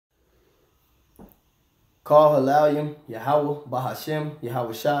Call Halalim, Yahweh, Bahashem,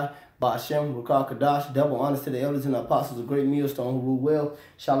 Yahweh Shai, Bahashem, Rakal Kadash, double honors to the elders and the apostles of Great Millstone who rule well.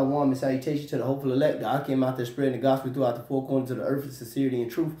 Shalom and salutation to the hopeful elect. God came out there spreading the gospel throughout the four corners of the earth with sincerity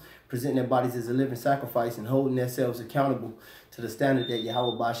and truth, presenting their bodies as a living sacrifice and holding themselves accountable to the standard that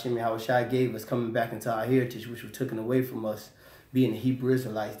Yahweh Bahashem, Yahweh Shai gave us, coming back into our heritage, which was taken away from us, being the Hebrew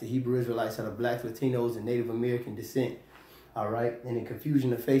Israelites. The Hebrew Israelites are the blacks, Latinos, and Native American descent. All right, and in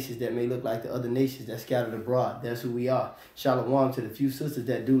confusion of faces that may look like the other nations that scattered abroad. That's who we are. Shalom to the few sisters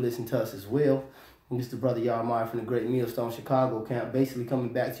that do listen to us as well. And this is the brother Yarmar from the Great Millstone Chicago camp, basically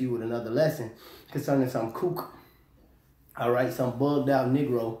coming back to you with another lesson concerning some kook. All right, some bugged out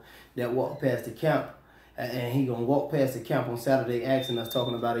Negro that walked past the camp, and he gonna walk past the camp on Saturday asking us,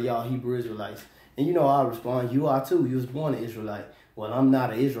 talking about it, y'all Hebrew Israelites. And you know I respond, you are too. You was born an Israelite. Well, I'm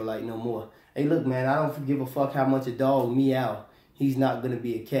not an Israelite no more. Hey, look, man, I don't give a fuck how much a dog meow. He's not going to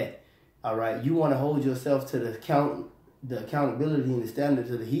be a cat. All right? You want to hold yourself to the accountability and the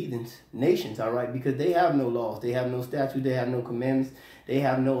standards of the heathens, nations, all right? Because they have no laws. They have no statutes. They have no commandments. They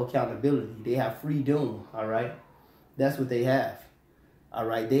have no accountability. They have freedom, all right? That's what they have, all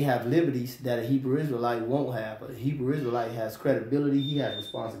right? They have liberties that a Hebrew Israelite won't have. A Hebrew Israelite has credibility. He has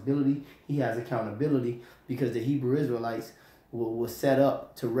responsibility. He has accountability because the Hebrew Israelites was set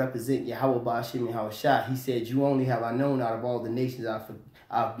up to represent Yahweh Ba'ashim Yahweh Shai. He said, you only have I known out of all the nations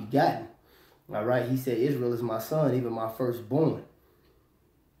I've begotten. All right. He said, Israel is my son, even my firstborn.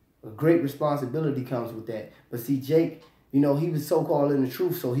 A great responsibility comes with that. But see, Jake, you know, he was so-called in the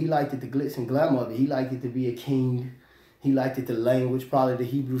truth, so he liked it, the glitz and glamour of it. He liked it to be a king. He liked it, the language. Probably the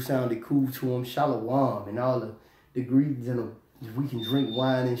Hebrew sounded cool to him. Shalom and all the degrees and we can drink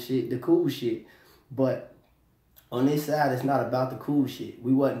wine and shit, the cool shit. But on this side, it's not about the cool shit.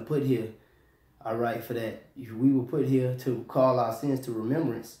 We wasn't put here, all right, for that. We were put here to call our sins to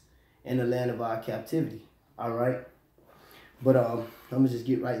remembrance in the land of our captivity, all right? But I'm going to just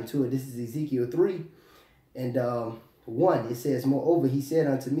get right into it. This is Ezekiel 3 and 1. It says, moreover, he said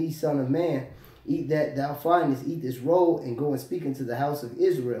unto me, son of man, eat that thou findest, eat this roll, and go and speak unto the house of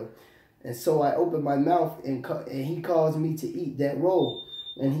Israel. And so I opened my mouth, and he caused me to eat that roll.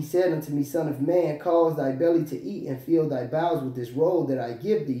 And he said unto me, son of man, cause thy belly to eat, and fill thy bowels with this roll that I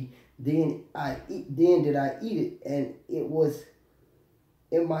give thee. Then did I eat it, and it was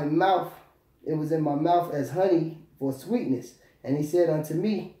in my mouth. It was in my mouth as honey for sweetness. And he said unto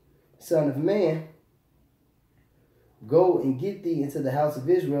me, son of man, go and get thee into the house of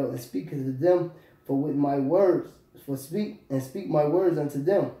Israel, and speak unto them, for with my words, speak my words unto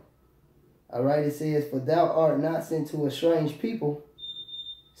them. All right, it says, for thou art not sent to a strange people.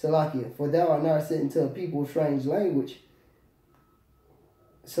 Salakia, for thou art not sent into a people of strange language.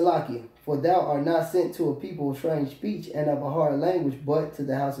 Salakia, for thou art not sent to a people of strange speech and of a hard language, but to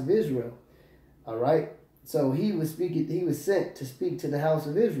the house of Israel. All right. So he was sent to speak to the house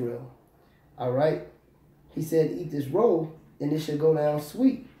of Israel. All right. He said, eat this roll, and it shall go down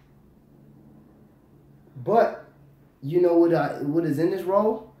sweet. But you know what is in this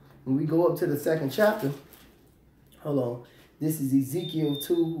roll? When we go up to the second chapter, hold on. This is Ezekiel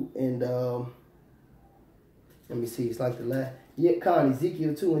 2 and, let me see, it's like the last, yeah,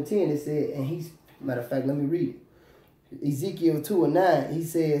 Ezekiel 2 and 10, it said, and he's, matter of fact, let me read it. Ezekiel 2 and 9, he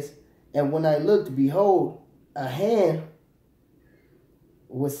says, and when I looked, behold, a hand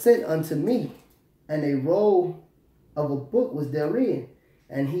was sent unto me, and a roll of a book was therein.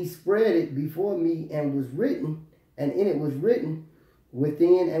 And he spread it before me, and was written, and in it was written,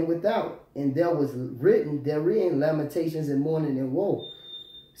 within and without. And there was written therein lamentations and mourning and woe.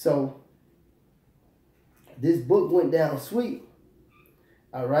 So this book went down sweet,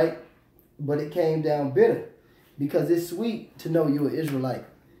 all right, but it came down bitter, because it's sweet to know you're an Israelite.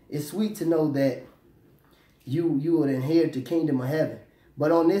 It's sweet to know that you would inherit the kingdom of heaven.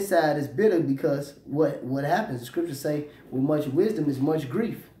 But on this side, it's bitter because what happens? The scriptures say, with much wisdom is much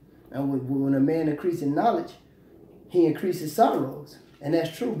grief. And when a man increases in knowledge, he increases sorrows. And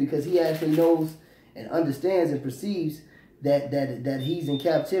that's true, because he actually knows and understands and perceives that he's in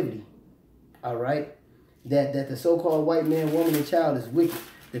captivity. All right? That the so-called white man, woman, and child is wicked.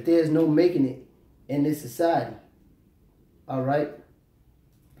 That there's no making it in this society. All right?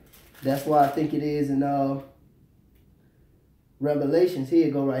 That's why I think it is in Revelations. Here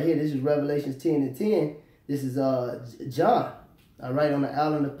you go right here. This is Revelations 10 and 10. This is John. All right? On the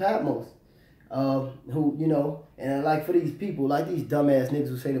island of Patmos. Who, you know, and like for these people, like these dumbass niggas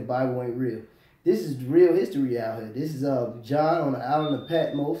who say the Bible ain't real. This is real history out here. This is John on the island of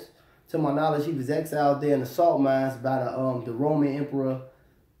Patmos. To my knowledge, he was exiled there in the salt mines by the Roman Emperor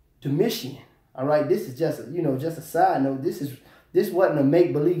Domitian. All right, this is just, you know, just a side note. This wasn't a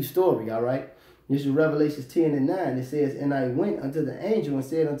make-believe story, all right? This is Revelation 10 and 9. It says, and I went unto the angel and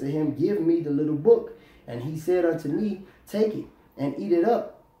said unto him, give me the little book. And he said unto me, take it and eat it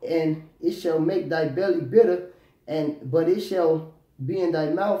up, and it shall make thy belly bitter, but it shall be in thy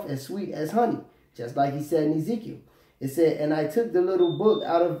mouth as sweet as honey. Just like he said in Ezekiel. It said, and I took the little book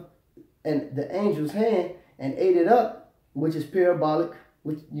out of the angel's hand and ate it up, which is parabolic,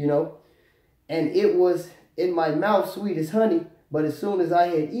 which, you know, and it was in my mouth sweet as honey, but as soon as I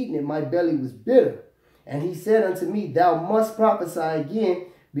had eaten it, my belly was bitter. And he said unto me, thou must prophesy again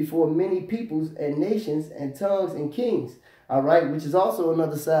before many peoples and nations and tongues and kings. All right, which is also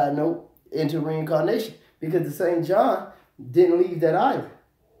another side note into reincarnation, because the same John didn't leave that either.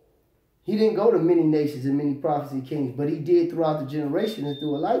 He didn't go to many nations and many prophets and kings, but he did throughout the generation and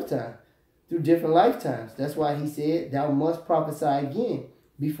through a lifetime, through different lifetimes. That's why he said, thou must prophesy again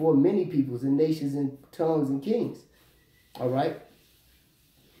before many peoples and nations and tongues and kings. All right.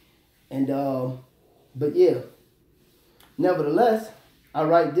 And, but yeah, nevertheless, all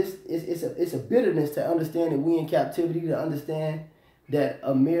right, this is it's a bitterness to understand that we in captivity, to understand that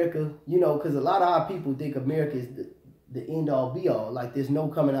America, you know, because a lot of our people think America is the end all be all, like there's no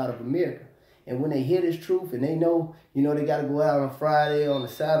coming out of America. And when they hear this truth and they know, you know, they got to go out on a Friday, on a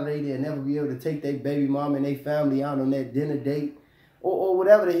Saturday, they'll never be able to take their baby mom and their family out on that dinner date or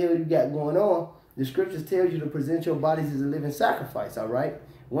whatever the hell you got going on. The scriptures tell you to present your bodies as a living sacrifice, all right?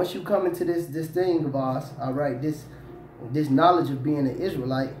 Once you come into this thing of ours, all right, this knowledge of being an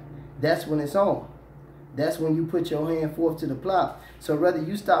Israelite, that's when it's on. That's when you put your hand forth to the plow. So whether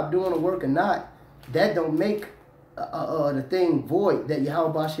you stop doing the work or not, that don't make the thing void that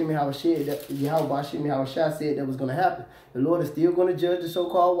Yahweh said that was going to happen. The Lord is still going to judge the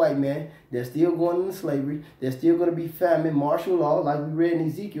so-called white man. They're still going into slavery. There's still going to be famine, martial law, like we read in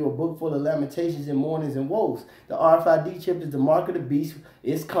Ezekiel, a book full of lamentations and mournings and woes. The RFID chip is the mark of the beast.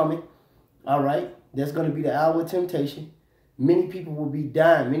 It's coming. All right. That's going to be the hour of temptation. Many people will be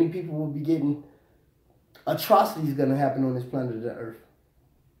dying. Many people will be getting atrocities going to happen on this planet of the earth.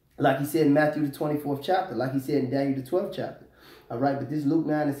 Like he said in Matthew the 24th chapter, like he said in Daniel the 12th chapter. All right, but this is Luke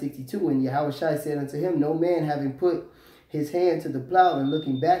 9 and 62. And Yahweh said unto him, no man having put his hand to the plow and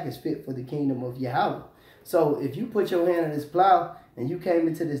looking back is fit for the kingdom of Yahweh. So if you put your hand on this plow and you came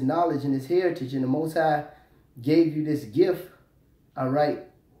into this knowledge and this heritage and the Most High gave you this gift, all right,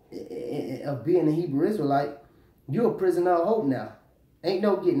 of being a Hebrew Israelite, you're a prisoner of hope now. Ain't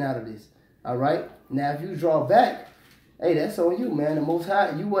no getting out of this. All right. Now, if you draw back, hey, that's on you, man. The Most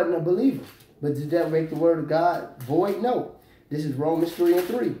High, you wasn't a believer. But did that make the word of God void? No. This is Romans 3 and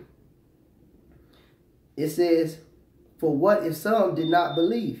 3. It says, for what if some did not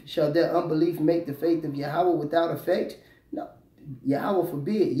believe? Shall their unbelief make the faith of Yahweh without effect? No. Yahweh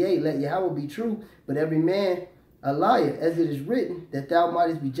forbid. Yea, let Yahweh be true, but every man a liar, as it is written, that thou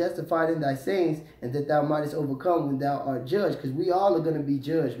mightest be justified in thy sayings, and that thou mightest overcome when thou art judged. Because we all are going to be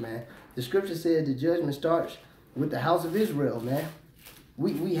judged, man. The scripture says the judgment starts with the house of Israel, man.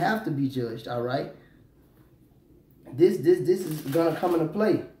 We have to be judged, all right? This is going to come into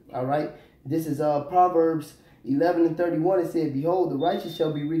play, all right? This is Proverbs 11 and 31. It said, behold, the righteous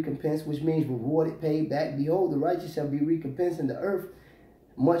shall be recompensed, which means rewarded, paid back. Behold, the righteous shall be recompensed in the earth,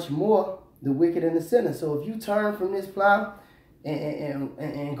 much more the wicked and the sinner. So if you turn from this plow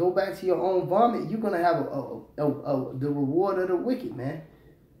and go back to your own vomit, you're going to have the reward of the wicked, man.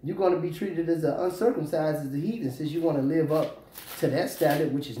 You're going to be treated as the uncircumcised as the heathen, since you want to live up to that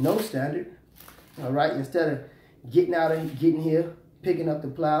standard, which is no standard. All right, instead of getting out and getting here, picking up the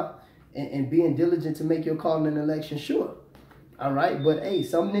plow, and being diligent to make your calling and election sure. All right, but hey,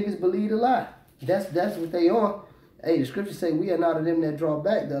 some niggas believe a lie. That's what they on. Hey, the scriptures say we are not of them that draw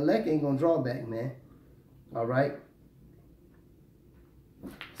back. The elect ain't gonna draw back, man. All right.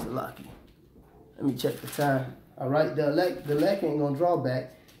 Salaki. Let me check the time. All right, the elect ain't gonna draw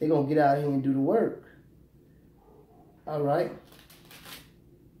back. They gonna get out here and do the work. All right.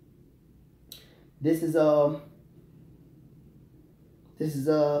 This is 2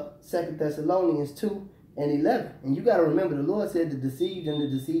 Thessalonians 2 and 11. And you got to remember, the Lord said the deceived and the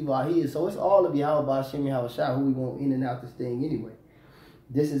deceiver are his. So it's all of Yahweh Hashem Yahweh Shai who we want in and out this thing anyway.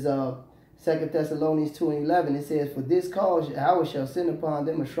 This is 2 Thessalonians 2 and 11. It says, for this cause Yahweh shall send upon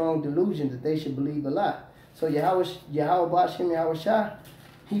them a strong delusion that they should believe a lie. So Yahweh Hashem Yahweh Shai,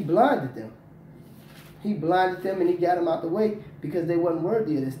 he blinded them. He blinded them and he got them out the way because they wasn't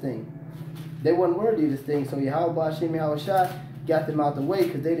worthy of this thing. They wasn't worthy of this thing. So Yahweh Hashem Yahweh Shai got them out the way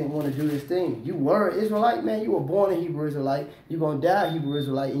because they didn't want to do this thing. You were an Israelite, man. You were born a Hebrew Israelite. You're going to die a Hebrew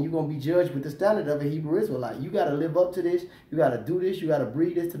Israelite, and you're going to be judged with the standard of a Hebrew Israelite. You got to live up to this. You got to do this. You got to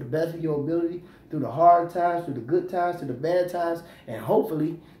breathe this to the best of your ability through the hard times, through the good times, through the bad times, and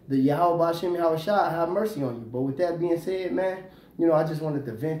hopefully the Yahweh Hashem Yahweh Shai have mercy on you. But with that being said, man, I just wanted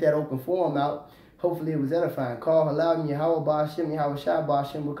to vent that open forum out. Hopefully it was edifying. Call halal Yahweh Hashem Yahweh Shai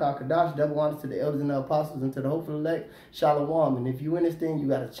Hashem Rukah Kadash. Double honors to the elders and the apostles and to the hopeful elect. Shalom. And if you in this thing, you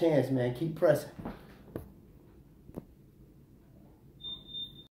got a chance, man. Keep pressing.